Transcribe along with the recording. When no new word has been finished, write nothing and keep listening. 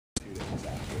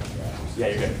Yeah,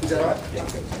 you're good. Is that all right? Yeah.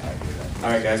 All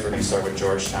right, guys, we're going to start with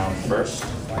Georgetown first.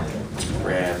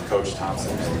 We have Coach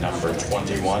Thompson, number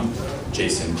 21,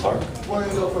 Jason Clark. Why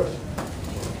don't you go first?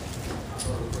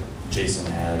 Jason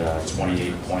had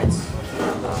 28 points,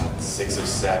 6 of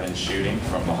 7 shooting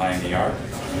from behind the arc,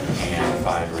 and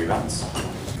 5 rebounds.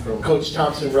 Coach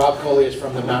Thompson, Rob Coley is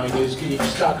from the Maui News. Can you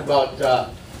just talk about the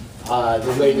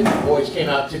way that the boys came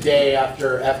out today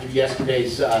after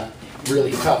yesterday's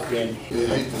really tough game? I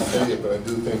hate to say it, but I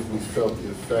do think we felt the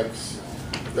effects.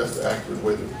 That's the accurate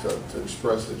way to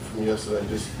express it from yesterday.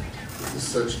 Just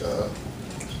such,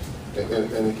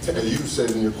 and as you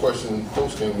said in your question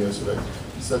post game yesterday,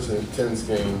 such an intense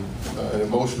game, an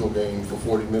emotional game for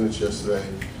 40 minutes yesterday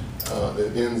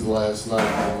that ends last night,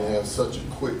 and you have such a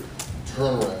quick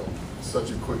turnaround,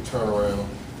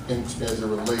 as it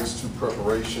relates to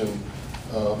preparation,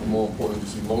 more importantly,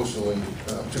 just emotionally,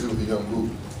 particularly with the young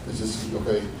group. It's just,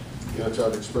 okay, I try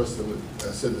to express them,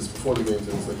 I said this before the games,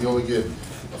 it's like you only get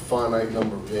a finite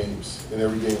number of games, and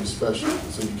every game is special,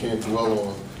 so you can't dwell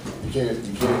on, you can't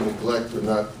neglect or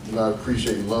not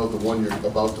appreciate and love the one you're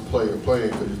about to play or playing,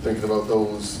 because you're thinking about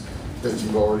those that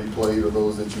you've already played or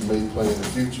those that you may play in the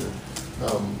future.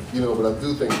 But I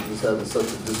do think just having such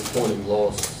a disappointing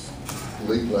loss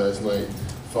late last night,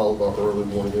 followed by early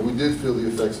morning, and we did feel the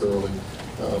effects early.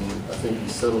 I think we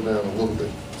settled down a little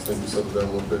bit. And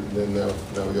then now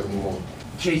we got to move on.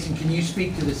 Jason, can you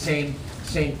speak to the same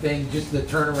thing, just the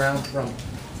turnaround from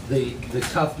the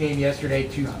tough game yesterday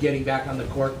to getting back on the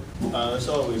court? It's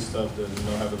always tough to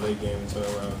have a late game and turn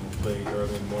around and play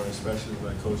early in the morning, especially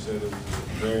like Coach said, it was a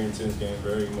very intense game,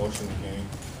 very emotional game.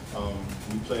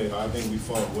 I think we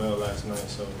fought well last night.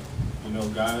 So,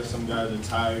 some guys are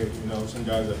tired, some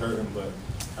guys are hurting, but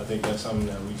I think that's something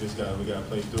that we got to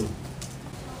play through.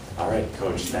 All right,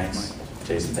 Coach, thanks.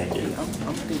 Jason, thank you.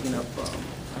 I'm picking up.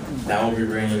 Now we'll be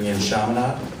bringing in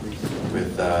Chaminade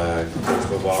with Coach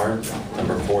Bavard,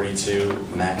 number 42,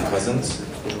 Matt Cousins,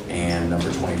 and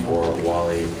number 24,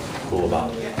 Wally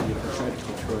Coulibaly.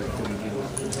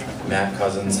 Matt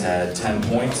Cousins had 10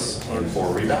 points and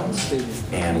 4 rebounds,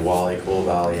 and Wally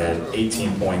Coulibaly had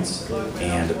 18 points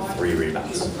and 3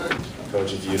 rebounds.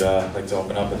 Coach, if you'd like to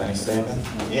open up with any statement?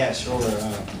 Yeah, sure.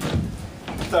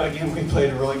 I thought again we played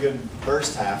a really good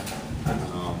first half.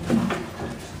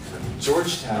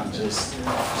 Georgetown just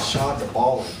shot the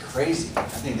ball like crazy. I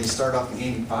think they started off the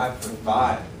game 5 for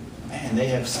 5. Man, they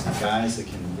have some guys that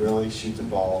can really shoot the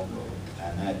ball,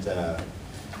 and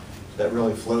that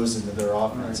really flows into their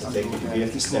offense. If you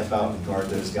have to step out and guard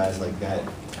those guys like that,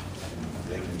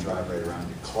 they can drive right around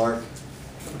you. Clark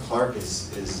is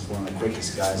one of the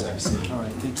quickest guys I've seen.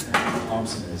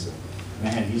 Thompson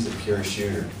he's a pure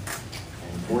shooter.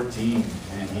 And 14,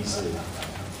 man,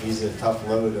 he's a tough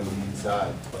load on the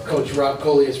inside. Coach Rob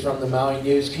Coley is from the Maui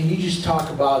News. Can you just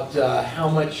talk about how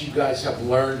much you guys have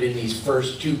learned in these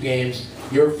first 2 games,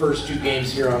 your first 2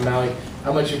 games here on Maui?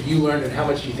 How much have you learned, and how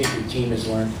much do you think your team has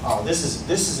learned? Oh, this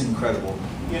is incredible.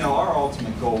 Our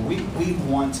ultimate goal, we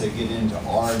want to get into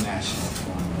our national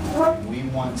tournament. We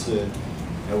want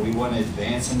to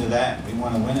advance into that. We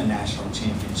want to win a national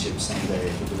championship someday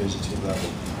at the Division II level.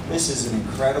 This is an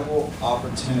incredible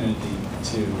opportunity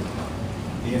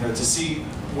to see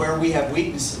where we have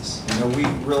weaknesses. We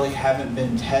really haven't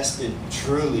been tested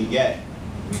truly yet.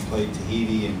 We played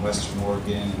Tahiti and Western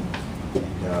Oregon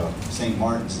and St.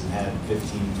 Martin's and had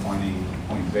 15,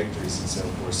 20-point victories and so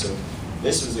forth. So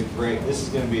this is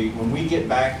going to be, when we get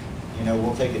back,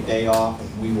 we'll take a day off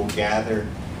and we will gather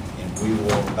and we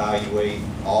will evaluate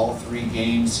all 3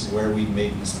 games where we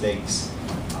made mistakes.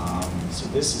 So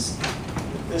this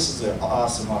is an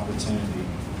awesome opportunity.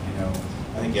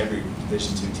 I think every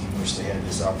Division II team wish they had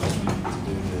this opportunity to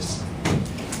do this.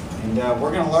 And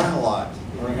we're going to learn a lot.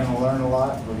 We're going to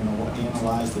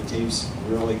analyze the tapes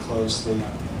really closely.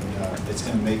 And it's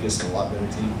going to make us a lot better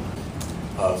team.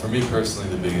 For me personally,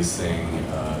 the biggest thing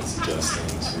is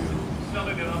adjusting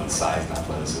to size and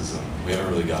athleticism. We haven't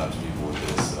really gotten to people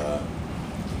with this,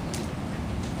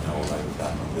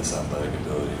 like this athletic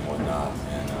ability and whatnot.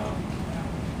 And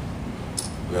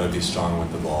we got to be strong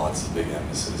with the ball. It's a big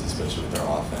emphasis, especially with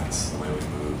our offense, the way we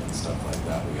move and stuff like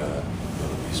that. We got to be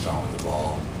able to be strong with the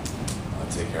ball,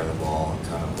 take care of the ball, and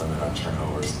kind of limit our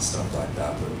turnovers and stuff like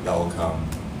that. But that will come,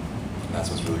 and that's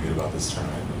what's really good about this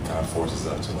tournament. It kind of forces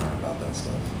us to learn about that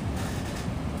stuff.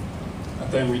 I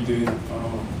think we did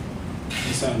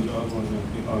the same job when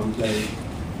we played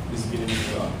this game.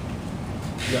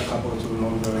 We got a couple to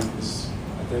longer. I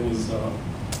think it's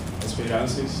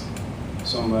experiences.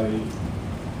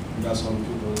 We got some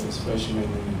people, especially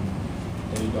when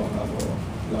they don't have a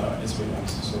lot of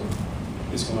experience, so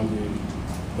it's going to be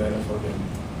better for them.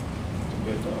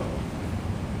 get to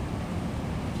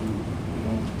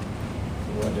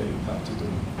what they have to do.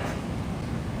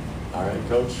 All right,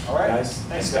 Coach. All right. Guys.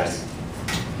 Thanks, guys.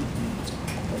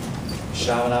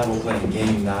 Chaminade will play in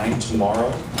Game 9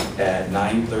 tomorrow at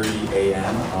 9:30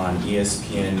 a.m. on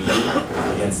ESPN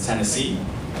against Tennessee.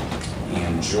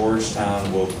 And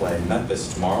Georgetown will play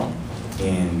Memphis tomorrow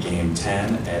in Game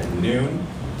 10 at noon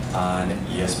on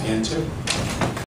ESPN2.